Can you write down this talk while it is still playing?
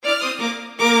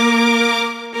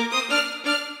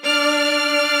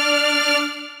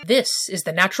This is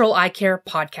the Natural Eye Care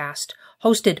Podcast,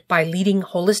 hosted by leading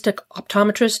holistic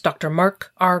optometrist Dr.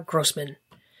 Mark R. Grossman.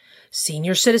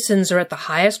 Senior citizens are at the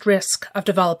highest risk of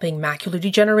developing macular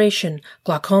degeneration,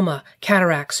 glaucoma,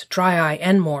 cataracts, dry eye,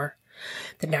 and more.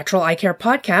 The Natural Eye Care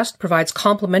Podcast provides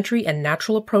complementary and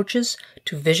natural approaches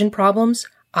to vision problems,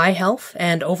 eye health,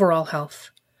 and overall health.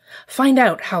 Find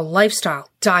out how lifestyle,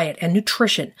 diet, and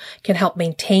nutrition can help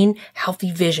maintain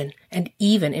healthy vision and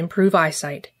even improve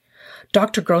eyesight.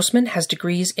 Dr. Grossman has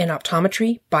degrees in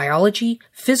optometry, biology,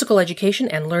 physical education,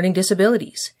 and learning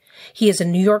disabilities. He is a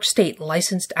New York State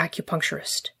licensed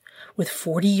acupuncturist. With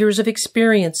 40 years of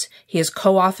experience, he has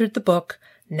co-authored the book,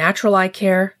 Natural Eye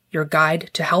Care, Your Guide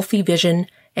to Healthy Vision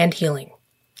and Healing.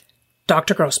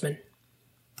 Dr. Grossman.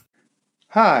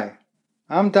 Hi,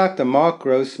 I'm Dr. Mark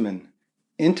Grossman,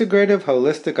 integrative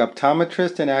holistic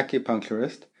optometrist and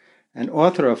acupuncturist, and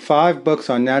author of 5 books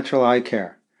on natural eye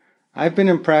care. I've been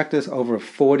in practice over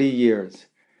 40 years,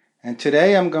 and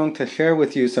today I'm going to share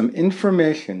with you some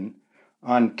information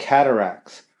on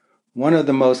cataracts, one of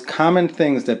the most common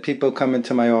things that people come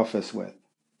into my office with.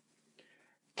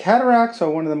 Cataracts are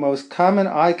one of the most common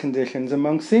eye conditions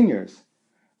among seniors.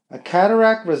 A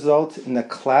cataract results in the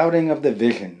clouding of the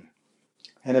vision,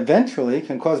 and eventually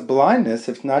can cause blindness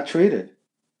if not treated.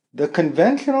 The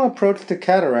conventional approach to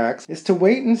cataracts is to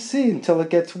wait and see until it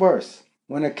gets worse.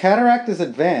 When a cataract is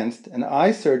advanced, an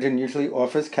eye surgeon usually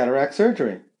offers cataract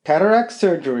surgery. Cataract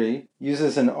surgery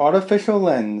uses an artificial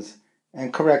lens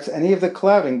and corrects any of the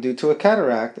clouding due to a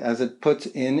cataract as it puts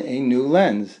in a new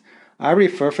lens. I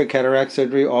refer for cataract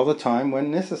surgery all the time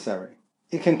when necessary.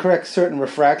 It can correct certain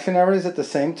refraction errors at the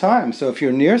same time, so if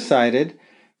you're nearsighted,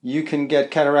 you can get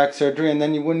cataract surgery and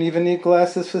then you wouldn't even need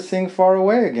glasses for seeing far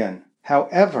away again.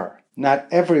 However, not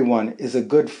everyone is a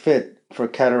good fit for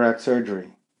cataract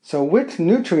surgery. So which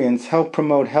nutrients help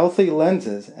promote healthy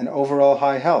lenses and overall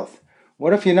eye health?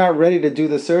 What if you're not ready to do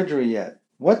the surgery yet?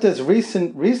 What does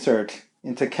recent research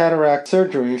into cataract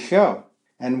surgery show?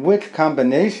 And which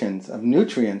combinations of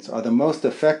nutrients are the most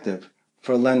effective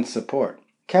for lens support?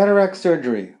 Cataract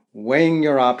surgery, weighing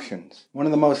your options. One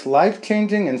of the most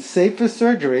life-changing and safest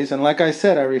surgeries, and like I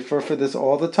said, I refer for this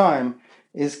all the time,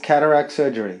 is cataract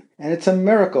surgery. And it's a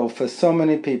miracle for so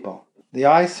many people. The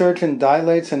eye surgeon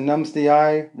dilates and numbs the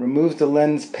eye, removes the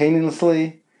lens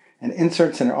painlessly, and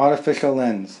inserts an artificial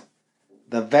lens.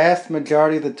 The vast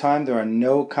majority of the time, there are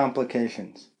no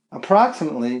complications.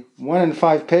 Approximately 1 in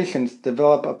 5 patients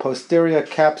develop a posterior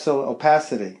capsule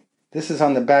opacity. This is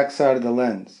on the back side of the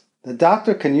lens. The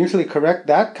doctor can usually correct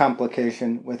that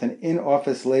complication with an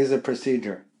in-office laser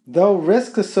procedure. Though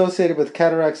risks associated with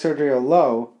cataract surgery are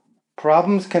low,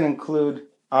 problems can include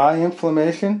eye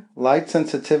inflammation, light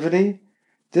sensitivity,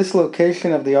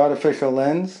 dislocation of the artificial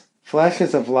lens,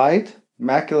 flashes of light,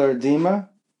 macular edema,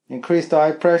 increased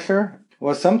eye pressure,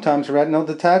 or sometimes retinal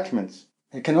detachments.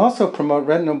 It can also promote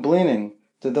retinal bleeding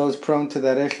to those prone to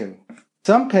that issue.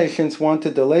 Some patients want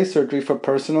to delay surgery for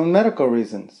personal and medical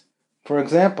reasons. For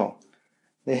example,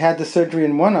 they had the surgery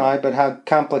in one eye but had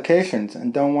complications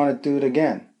and don't want to do it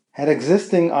again. Had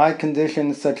existing eye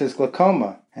conditions such as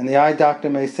glaucoma, and the eye doctor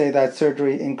may say that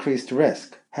surgery increased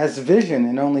risk. Has vision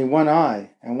in only one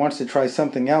eye and wants to try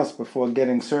something else before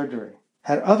getting surgery.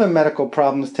 Had other medical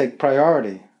problems take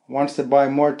priority, wants to buy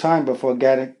more time before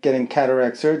getting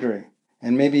cataract surgery,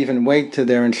 and maybe even wait till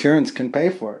their insurance can pay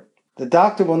for it. The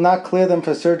doctor will not clear them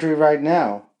for surgery right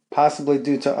now, possibly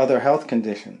due to other health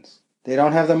conditions. They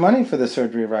don't have the money for the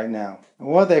surgery right now,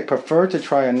 or they prefer to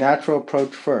try a natural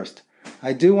approach first.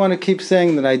 I do want to keep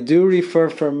saying that I do refer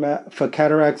for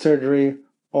cataract surgery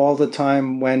all the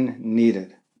time when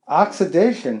needed.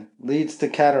 Oxidation leads to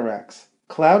cataracts.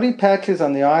 Cloudy patches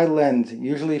on the eye lens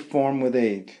usually form with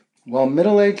age. While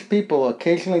middle-aged people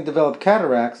occasionally develop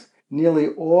cataracts, nearly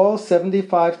all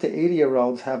 75 to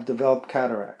 80-year-olds have developed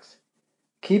cataracts.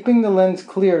 Keeping the lens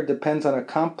clear depends on a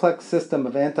complex system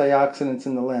of antioxidants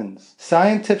in the lens.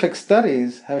 Scientific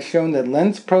studies have shown that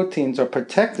lens proteins are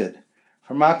protected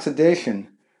from oxidation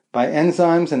by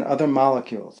enzymes and other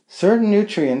molecules. Certain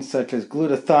nutrients such as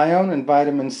glutathione and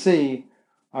vitamin C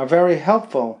are very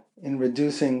helpful in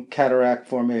reducing cataract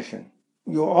formation.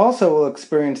 You also will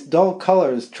experience dull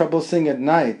colors, trouble seeing at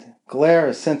night,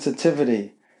 glare,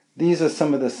 sensitivity. These are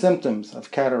some of the symptoms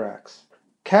of cataracts.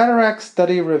 Cataract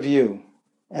Study Review.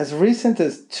 As recent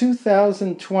as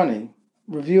 2020,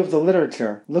 Review of the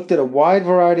Literature looked at a wide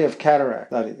variety of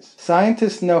cataract studies.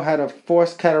 Scientists know how to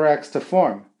force cataracts to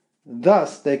form.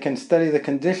 Thus, they can study the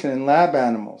condition in lab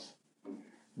animals.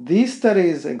 These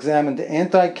studies examined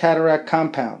anti-cataract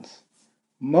compounds.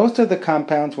 Most of the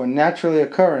compounds were naturally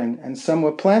occurring and some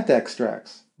were plant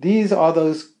extracts. These are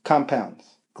those compounds: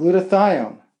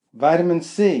 glutathione, vitamin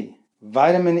C,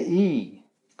 vitamin E,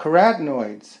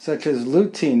 carotenoids such as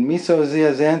lutein,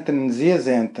 mesozeaxanthin, and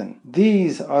zeaxanthin.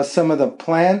 These are some of the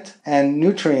plant and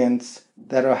nutrients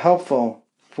that are helpful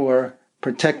for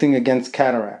protecting against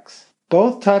cataracts.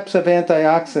 Both types of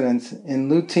antioxidants in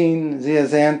lutein,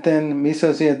 zeaxanthin,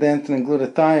 mesozeaxanthin, and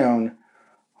glutathione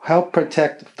help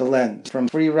protect the lens from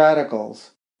free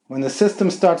radicals. When the system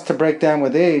starts to break down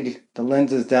with age, the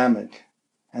lens is damaged,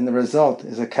 and the result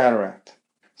is a cataract.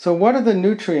 So what are the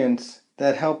nutrients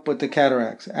that help with the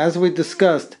cataracts? As we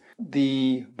discussed,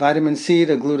 the vitamin C,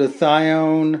 the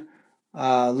glutathione,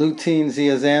 lutein,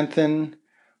 zeaxanthin,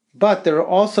 but there are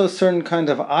also certain kinds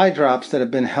of eye drops that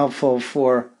have been helpful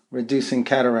for reducing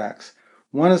cataracts.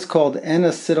 One is called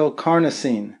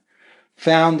N-acetylcarnosine,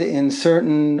 found in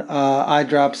certain eye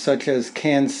drops such as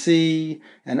Can-C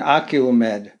and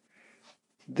Oculomed.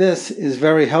 This is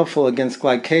very helpful against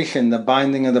glycation, the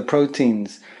binding of the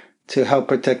proteins, to help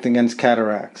protect against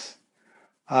cataracts.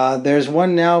 There's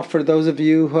one now for those of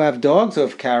you who have dogs who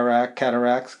have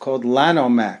cataracts called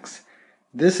Lanomax.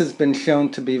 This has been shown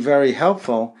to be very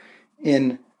helpful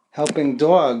in helping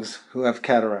dogs who have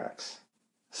cataracts.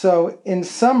 So, in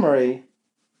summary,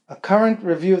 a current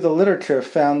review of the literature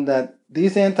found that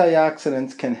these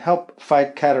antioxidants can help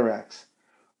fight cataracts.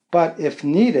 But if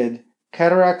needed,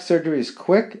 cataract surgery is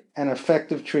quick and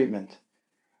effective treatment.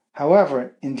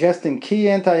 However, ingesting key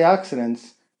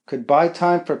antioxidants could buy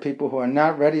time for people who are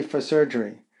not ready for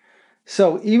surgery.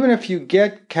 So even if you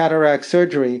get cataract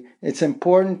surgery, it's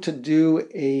important to do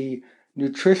a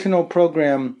nutritional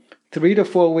program 3 to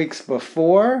 4 weeks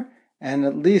before and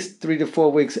at least 3 to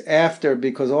 4 weeks after,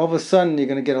 because all of a sudden you're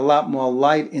going to get a lot more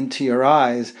light into your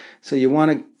eyes. So you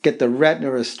want to get the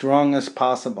retina as strong as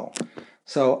possible.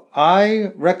 So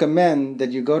I recommend that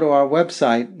you go to our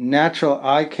website,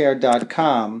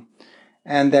 naturalecare.com,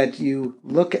 and that you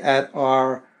look at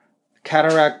our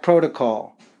cataract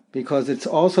protocol, because it's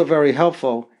also very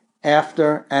helpful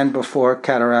after and before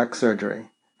cataract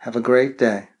surgery. Have a great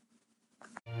day.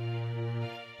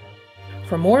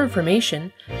 For more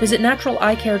information, visit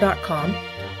naturalecare.com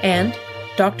and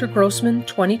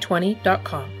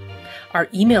drgrossman2020.com. Our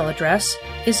email address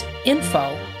is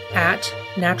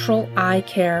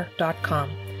info@naturalecare.com.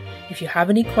 If you have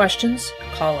any questions,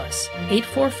 call us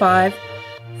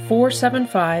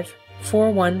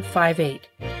 845-475-4158.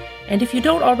 And if you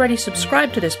don't already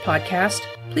subscribe to this podcast,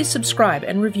 please subscribe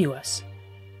and review us.